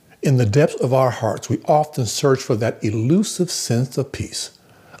In the depths of our hearts, we often search for that elusive sense of peace,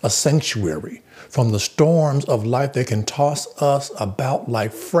 a sanctuary from the storms of life that can toss us about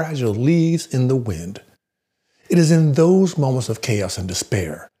like fragile leaves in the wind. It is in those moments of chaos and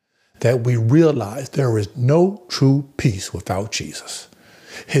despair that we realize there is no true peace without Jesus.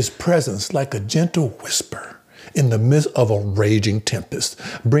 His presence, like a gentle whisper in the midst of a raging tempest,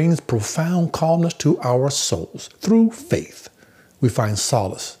 brings profound calmness to our souls. Through faith, we find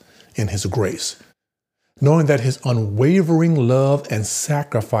solace in His grace, knowing that His unwavering love and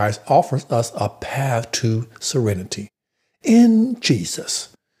sacrifice offers us a path to serenity. In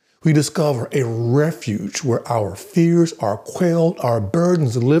Jesus, we discover a refuge where our fears are quelled, our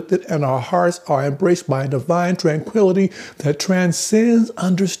burdens lifted, and our hearts are embraced by a divine tranquility that transcends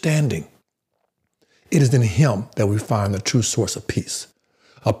understanding. It is in Him that we find the true source of peace,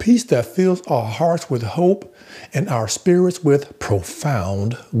 a peace that fills our hearts with hope and our spirits with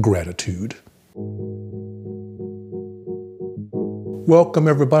profound gratitude. Welcome,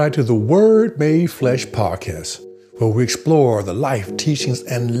 everybody, to the Word Made Flesh podcast, where we explore the life, teachings,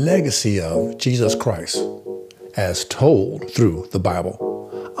 and legacy of Jesus Christ as told through the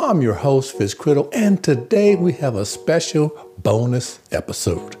Bible. I'm your host, Fitz Criddle, and today we have a special bonus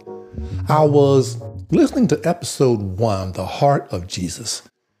episode. I was listening to episode 1, The Heart of Jesus,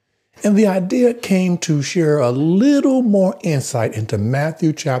 and the idea came to share a little more insight into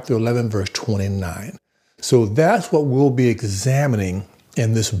Matthew chapter 11, verse 29. So that's what we'll be examining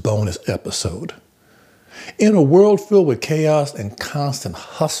in this bonus episode. In a world filled with chaos and constant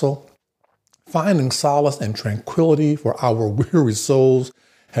hustle, finding solace and tranquility for our weary souls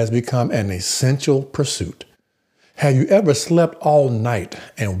has become an essential pursuit. Have you ever slept all night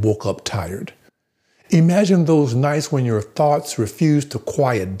and woke up tired? Imagine those nights when your thoughts refuse to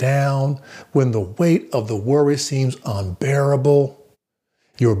quiet down, when the weight of the worry seems unbearable.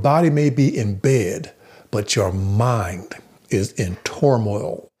 Your body may be in bed, but your mind is in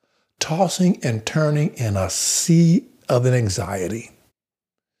turmoil, tossing and turning in a sea of anxiety.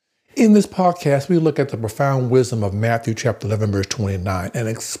 In this podcast, we look at the profound wisdom of Matthew chapter 11, verse 29, and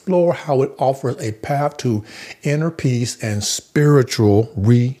explore how it offers a path to inner peace and spiritual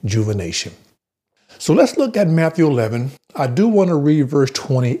rejuvenation. So let's look at Matthew 11. I do want to read verse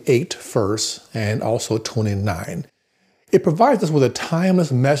 28 first and also 29. It provides us with a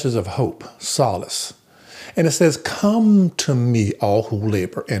timeless message of hope, solace. And it says, "Come to me, all who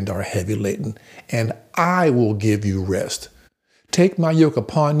labor and are heavy laden, and I will give you rest. Take my yoke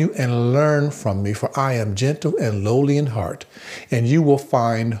upon you and learn from me, for I am gentle and lowly in heart, and you will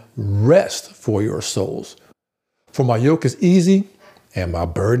find rest for your souls. For my yoke is easy and my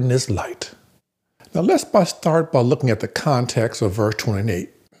burden is light." Now let's start by looking at the context of verse 28,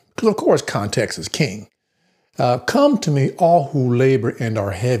 because of course context is king. "Come to me, all who labor and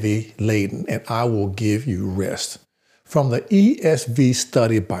are heavy laden, and I will give you rest." From the ESV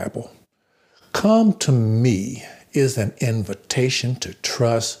Study Bible, "Come to me" is an invitation to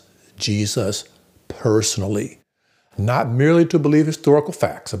trust Jesus personally, not merely to believe historical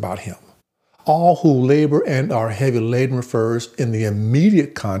facts about Him. All who labor and are heavy laden refers in the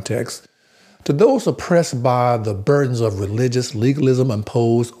immediate context to those oppressed by the burdens of religious legalism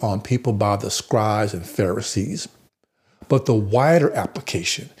imposed on people by the scribes and Pharisees. But the wider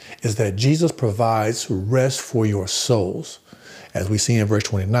application is that Jesus provides rest for your souls, as we see in verse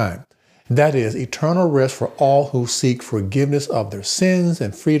 29. That is, eternal rest for all who seek forgiveness of their sins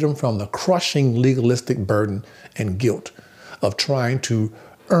and freedom from the crushing legalistic burden and guilt of trying to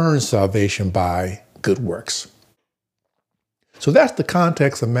earn salvation by good works. So that's the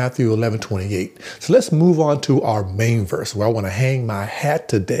context of Matthew 11:28. So let's move on to our main verse where I want to hang my hat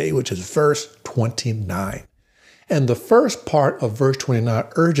today, which is verse 29. And the first part of verse 29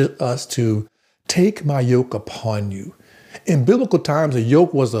 urges us to take my yoke upon you. In biblical times, a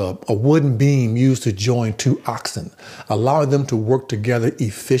yoke was a wooden beam used to join two oxen, allowing them to work together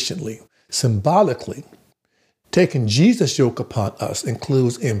efficiently. Symbolically, taking Jesus' yoke upon us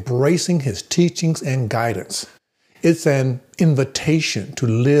includes embracing His teachings and guidance. It's an invitation to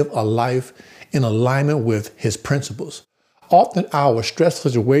live a life in alignment with His principles. Often our stressful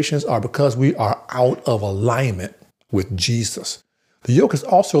situations are because we are out of alignment with Jesus. The yoke is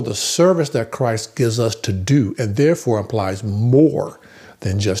also the service that Christ gives us to do, and therefore implies more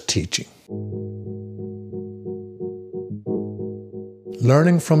than just teaching.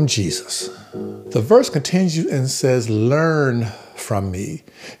 Learning from Jesus. The verse continues and says, "Learn from me."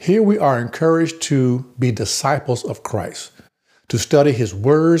 Here we are encouraged to be disciples of Christ, to study His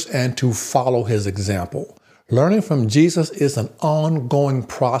words and to follow His example. Learning from Jesus is an ongoing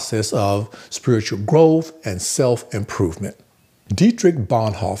process of spiritual growth and self-improvement. Dietrich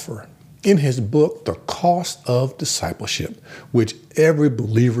Bonhoeffer, in his book, The Cost of Discipleship, which every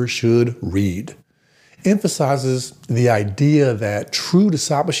believer should read, emphasizes the idea that true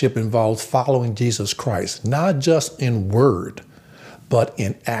discipleship involves following Jesus Christ, not just in word, but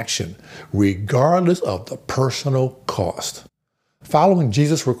in action, regardless of the personal cost. Following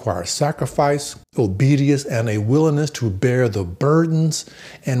Jesus requires sacrifice, obedience, and a willingness to bear the burdens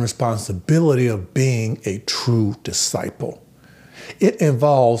and responsibility of being a true disciple. It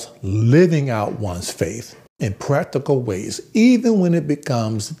involves living out one's faith in practical ways, even when it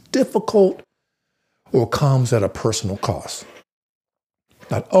becomes difficult or comes at a personal cost.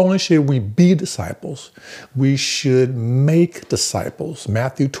 Not only should we be disciples, we should make disciples.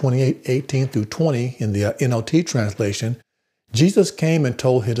 Matthew 28:18-20 in the NLT translation, Jesus came and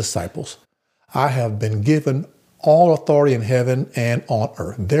told his disciples, "I have been given all authority in heaven and on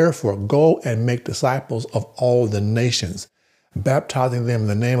earth. Therefore, go and make disciples of all the nations, baptizing them in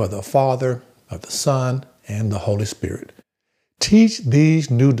the name of the Father, of the Son, and the Holy Spirit. Teach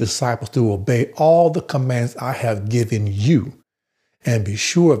these new disciples to obey all the commands I have given you. And be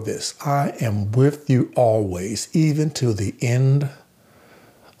sure of this, I am with you always, even to the end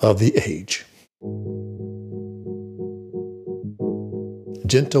of the age."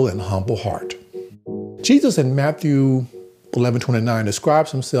 Gentle and humble heart. Jesus in Matthew 11:29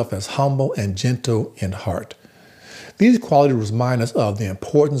 describes himself as humble and gentle in heart. These qualities remind us of the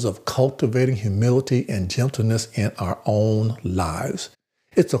importance of cultivating humility and gentleness in our own lives.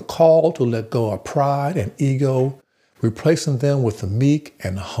 It's a call to let go of pride and ego, replacing them with a meek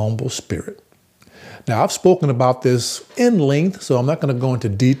and humble spirit. Now, I've spoken about this in length, so I'm not going to go into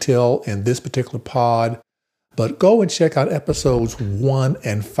detail in this particular pod, but go and check out episodes 1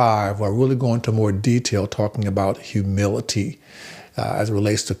 and 5, where I really go into more detail talking about humility as it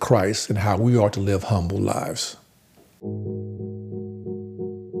relates to Christ and how we are to live humble lives.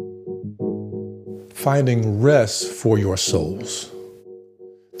 Finding rest for your souls.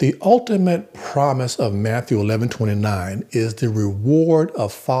 The ultimate promise of Matthew 11:29 is the reward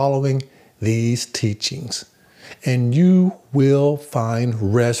of following these teachings, and you will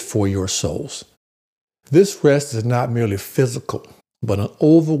find rest for your souls. This rest is not merely physical, but an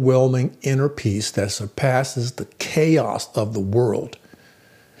overwhelming inner peace that surpasses the chaos of the world.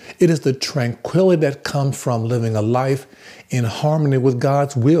 It is the tranquility that comes from living a life in harmony with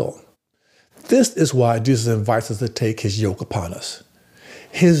God's will. This is why Jesus invites us to take his yoke upon us.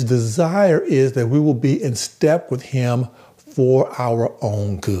 His desire is that we will be in step with him for our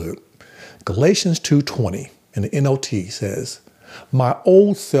own good. Galatians 2:20 in the NLT says, "My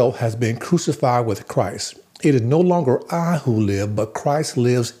old self has been crucified with Christ. It is no longer I who live, but Christ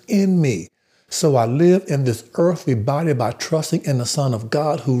lives in me. So I live in this earthly body by trusting in the Son of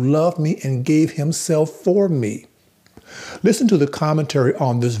God who loved me and gave himself for me." Listen to the commentary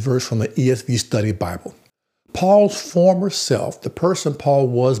on this verse from the ESV Study Bible. Paul's former self, the person Paul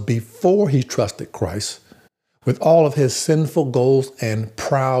was before he trusted Christ, with all of his sinful goals and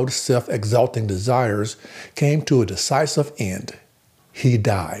proud, self-exalting desires, came to a decisive end. He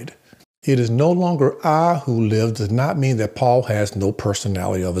died. It is no longer I who live does not mean that Paul has no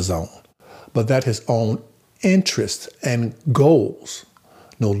personality of his own, but that his own interests and goals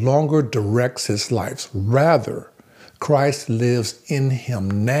no longer directs his life. Rather, Christ lives in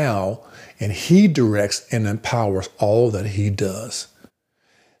him now, and he directs and empowers all that he does.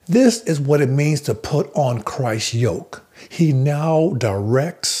 This is what it means to put on Christ's yoke. He now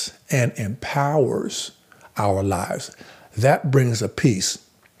directs and empowers our lives. That brings a peace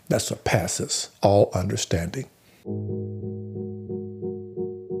that surpasses all understanding.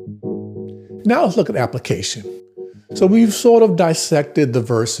 Now let's look at application. So we've sort of dissected the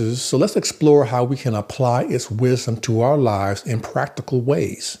verses, so let's explore how we can apply its wisdom to our lives in practical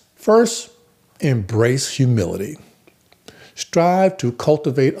ways. First, embrace humility. Strive to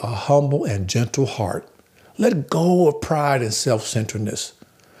cultivate a humble and gentle heart. Let go of pride and self-centeredness,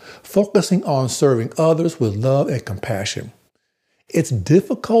 focusing on serving others with love and compassion. It's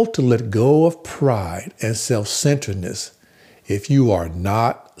difficult to let go of pride and self-centeredness if you are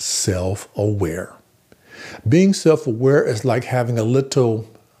not self-aware. Being self-aware is like having a little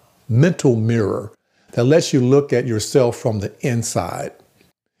mental mirror that lets you look at yourself from the inside.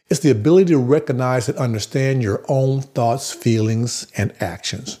 It's the ability to recognize and understand your own thoughts, feelings, and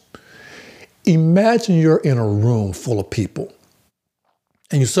actions. Imagine you're in a room full of people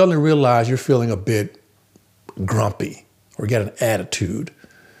and you suddenly realize you're feeling a bit grumpy, or you got an attitude,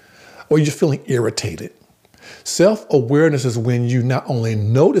 or you're just feeling irritated. Self-awareness is when you not only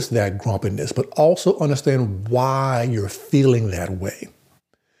notice that grumpiness, but also understand why you're feeling that way.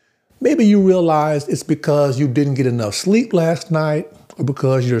 Maybe you realize it's because you didn't get enough sleep last night or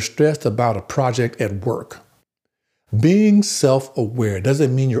because you're stressed about a project at work. Being self-aware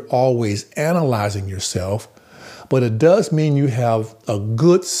doesn't mean you're always analyzing yourself, but it does mean you have a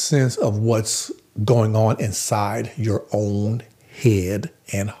good sense of what's going on inside your own head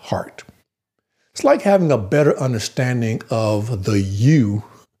and heart. It's like having a better understanding of the you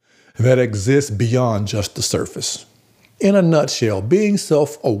that exists beyond just the surface. In a nutshell, being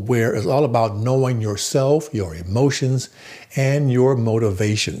self-aware is all about knowing yourself, your emotions, and your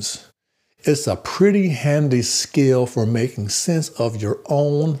motivations. It's a pretty handy skill for making sense of your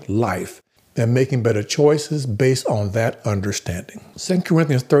own life and making better choices based on that understanding. 2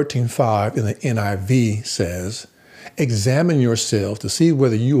 Corinthians 13:5 in the NIV says, "Examine yourselves to see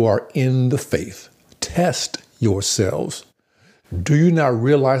whether you are in the faith. Test yourselves. Do you not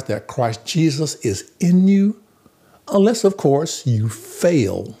realize that Christ Jesus is in you? Unless, of course, you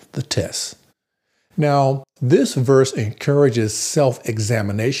fail the test." Now, this verse encourages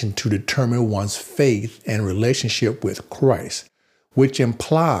self-examination to determine one's faith and relationship with Christ, which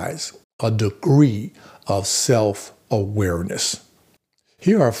implies a degree of self-awareness.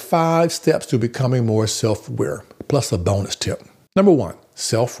 Here are 5 steps to becoming more self-aware, plus a bonus tip. Number 1,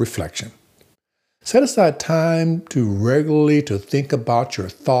 self-reflection. Set aside time to regularly think about your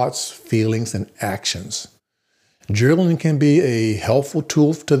thoughts, feelings, and actions. Journaling can be a helpful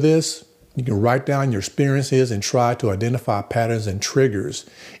tool to this. You can write down your experiences and try to identify patterns and triggers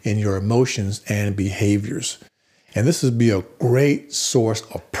in your emotions and behaviors. And this would be a great source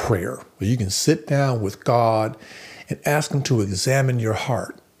of prayer, where you can sit down with God and ask Him to examine your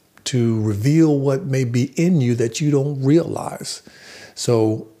heart, to reveal what may be in you that you don't realize.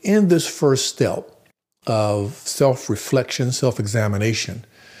 So in this first step of self-reflection, self-examination,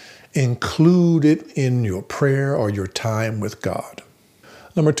 include it in your prayer or your time with God.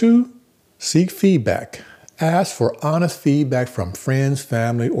 Number 2, seek feedback. Ask for honest feedback from friends,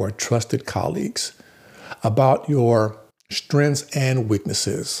 family, or trusted colleagues about your strengths and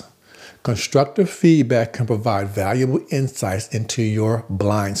weaknesses. Constructive feedback can provide valuable insights into your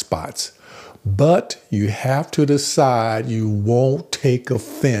blind spots, but you have to decide you won't take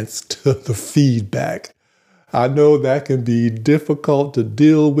offense to the feedback. I know that can be difficult to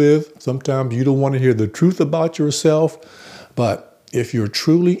deal with. Sometimes you don't want to hear the truth about yourself, but if you're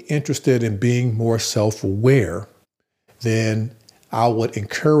truly interested in being more self-aware, then I would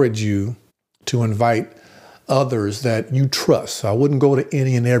encourage you to invite others that you trust. I wouldn't go to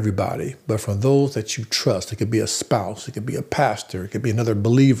any and everybody, but from those that you trust. It could be a spouse, it could be a pastor, it could be another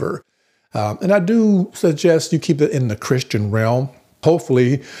believer. And I do suggest you keep it in the Christian realm.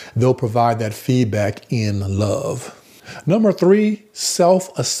 Hopefully, they'll provide that feedback in love. Number 3,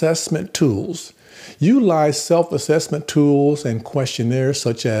 self-assessment tools. Utilize self-assessment tools and questionnaires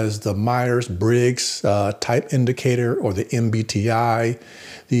such as the Myers-Briggs Type Indicator or the MBTI,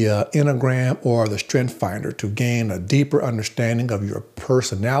 the Enneagram, or the Strength Finder to gain a deeper understanding of your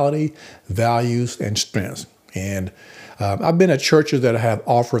personality, values, and strengths. And I've been at churches that have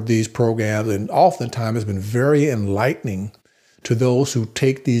offered these programs, and oftentimes it's been very enlightening to those who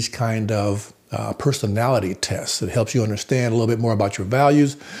take these kind of personality tests. It helps you understand a little bit more about your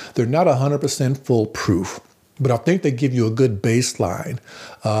values. They're not 100% foolproof, but I think they give you a good baseline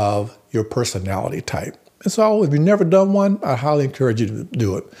of your personality type. And so if you've never done one, I highly encourage you to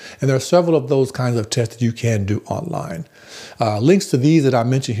do it. And there are several of those kinds of tests that you can do online. Links to these that I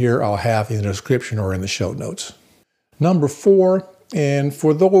mentioned here, I'll have in the description or in the show notes. Number 4, and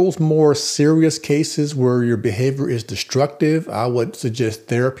for those more serious cases where your behavior is destructive, I would suggest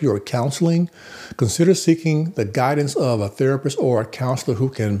therapy or counseling. Consider seeking the guidance of a therapist or a counselor who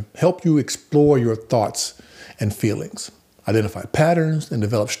can help you explore your thoughts and feelings, identify patterns, and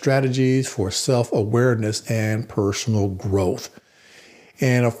develop strategies for self-awareness and personal growth.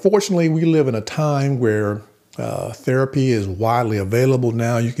 And unfortunately, we live in a time where therapy is widely available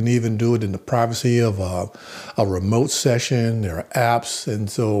now. You can even do it in the privacy of a remote session. There are apps. And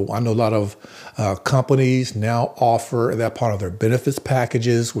so I know a lot of companies now offer that part of their benefits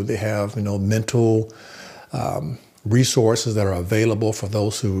packages where they have, mental resources that are available for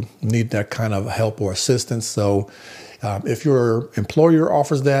those who need that kind of help or assistance. So if your employer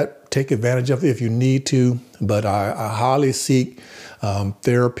offers that, take advantage of it if you need to. But I highly seek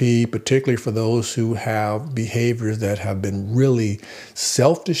therapy, particularly for those who have behaviors that have been really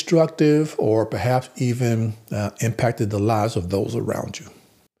self-destructive or perhaps even impacted the lives of those around you.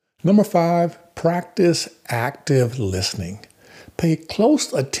 Number 5, practice active listening. Pay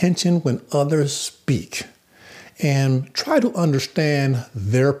close attention when others speak and try to understand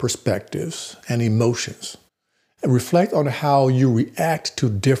their perspectives and emotions. Reflect on how you react to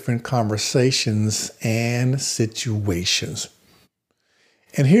different conversations and situations.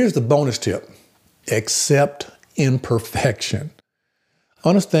 And here's the bonus tip. Accept imperfection.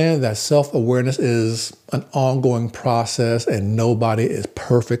 Understand that self-awareness is an ongoing process and nobody is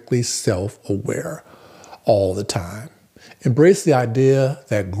perfectly self-aware all the time. Embrace the idea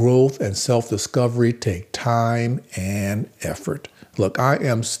that growth and self-discovery take time and effort. Look, I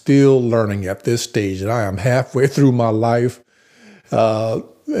am still learning at this stage, and I am halfway through my life.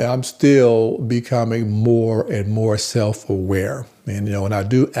 I'm still becoming more and more self-aware. And I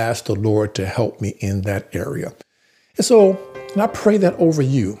do ask the Lord to help me in that area. And I pray that over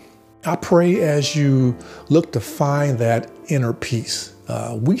you. I pray as you look to find that inner peace.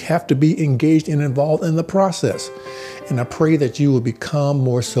 We have to be engaged and involved in the process. And I pray that you will become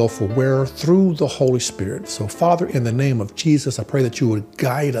more self-aware through the Holy Spirit. So, Father, in the name of Jesus, I pray that you would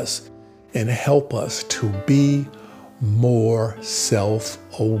guide us and help us to be more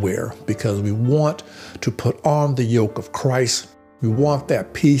self-aware, because we want to put on the yoke of Christ. We want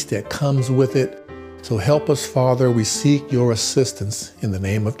that peace that comes with it. So help us, Father. We seek your assistance in the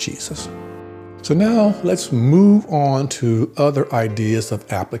name of Jesus. So now let's move on to other ideas of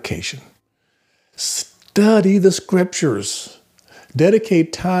application. Study the scriptures.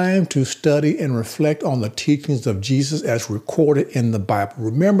 Dedicate time to study and reflect on the teachings of Jesus as recorded in the Bible.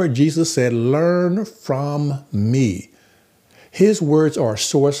 Remember, Jesus said, "Learn from me." His words are a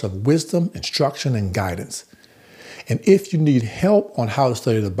source of wisdom, instruction, and guidance. And if you need help on how to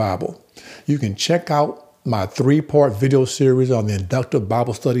study the Bible, you can check out my 3-part video series on the inductive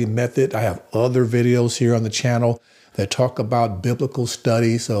Bible study method. I have other videos here on the channel that talk about biblical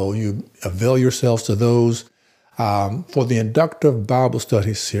study, so you avail yourselves to those. For the inductive Bible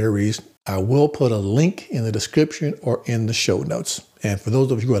study series, I will put a link in the description or in the show notes. And for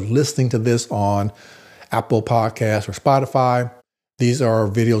those of you who are listening to this on Apple Podcasts or Spotify, these are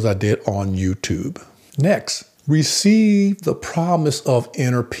videos I did on YouTube. Next, receive the promise of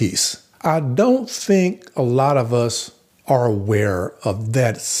inner peace. I don't think a lot of us are aware of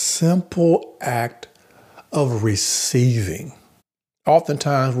that simple act of receiving.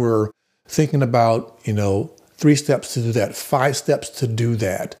 Oftentimes we're thinking about, 3 steps to do that, 5 steps to do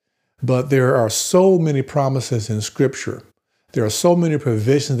that. But there are so many promises in Scripture. There are so many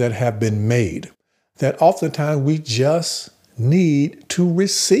provisions that have been made that oftentimes we just need to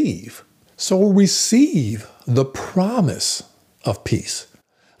receive. So receive the promise of peace.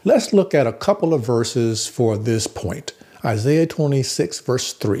 Let's look at a couple of verses for this point. Isaiah 26,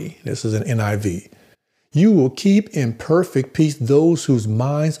 verse 3. This is an NIV. You will keep in perfect peace those whose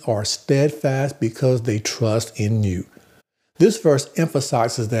minds are steadfast because they trust in you. This verse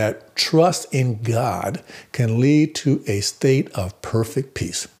emphasizes that trust in God can lead to a state of perfect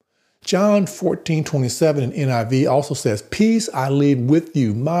peace. John 14:27 in NIV also says, "Peace I leave with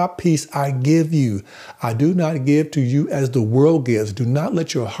you, my peace I give you. I do not give to you as the world gives. Do not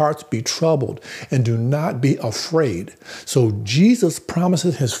let your hearts be troubled and do not be afraid." So Jesus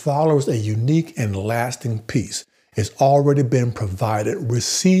promises his followers a unique and lasting peace. It's already been provided.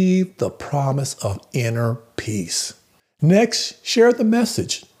 Receive the promise of inner peace. Next, share the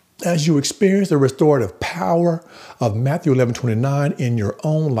message. As you experience the restorative power of Matthew 11:29 in your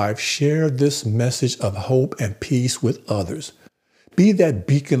own life, share this message of hope and peace with others. Be that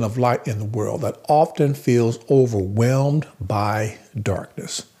beacon of light in the world that often feels overwhelmed by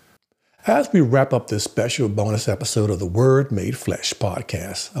darkness. As we wrap up this special bonus episode of the Word Made Flesh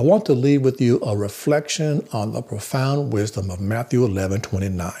podcast, I want to leave with you a reflection on the profound wisdom of Matthew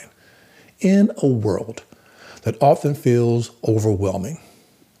 11:29. In a world that often feels overwhelming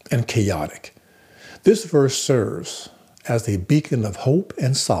and chaotic, this verse serves as a beacon of hope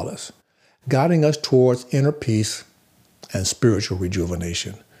and solace, guiding us towards inner peace and spiritual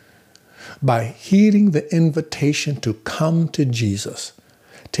rejuvenation. By heeding the invitation to come to Jesus,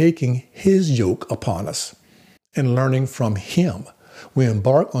 taking his yoke upon us, and learning from him, we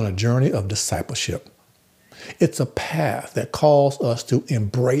embark on a journey of discipleship. It's a path that calls us to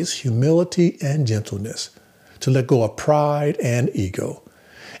embrace humility and gentleness, to let go of pride and ego,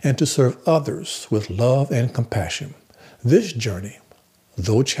 and to serve others with love and compassion. This journey,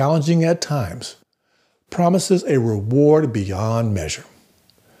 though challenging at times, promises a reward beyond measure,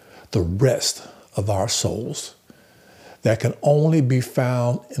 the rest of our souls that can only be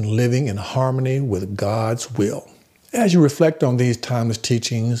found in living in harmony with God's will. As you reflect on these timeless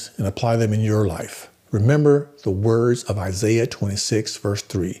teachings and apply them in your life, remember the words of Isaiah 26, verse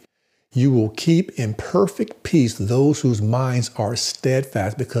 3. You will keep in perfect peace those whose minds are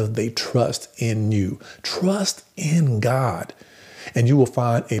steadfast because they trust in you. Trust in God, and you will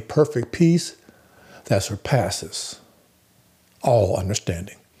find a perfect peace that surpasses all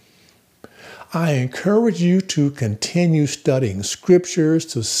understanding. I encourage you to continue studying scriptures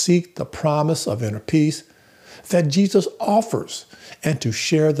to seek the promise of inner peace that Jesus offers and to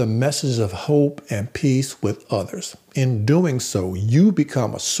share the message of hope and peace with others. In doing so, you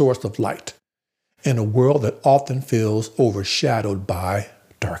become a source of light in a world that often feels overshadowed by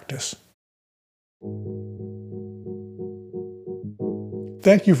darkness.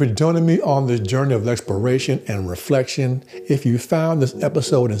 Thank you for joining me on this journey of exploration and reflection. If you found this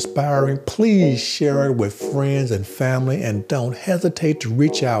episode inspiring, please share it with friends and family, and don't hesitate to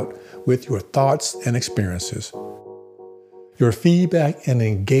reach out with your thoughts and experiences. Your feedback and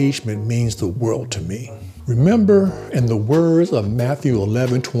engagement means the world to me. Remember, in the words of Matthew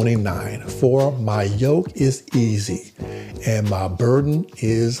 11:29, "For my yoke is easy and my burden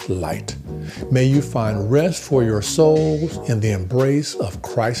is light." May you find rest for your souls in the embrace of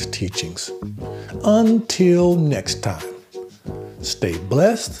Christ's teachings. Until next time, stay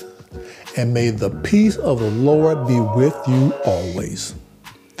blessed, and may the peace of the Lord be with you always.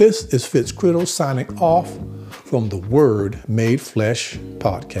 This is Fitz Criddle signing off from the Word Made Flesh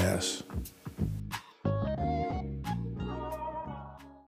podcast.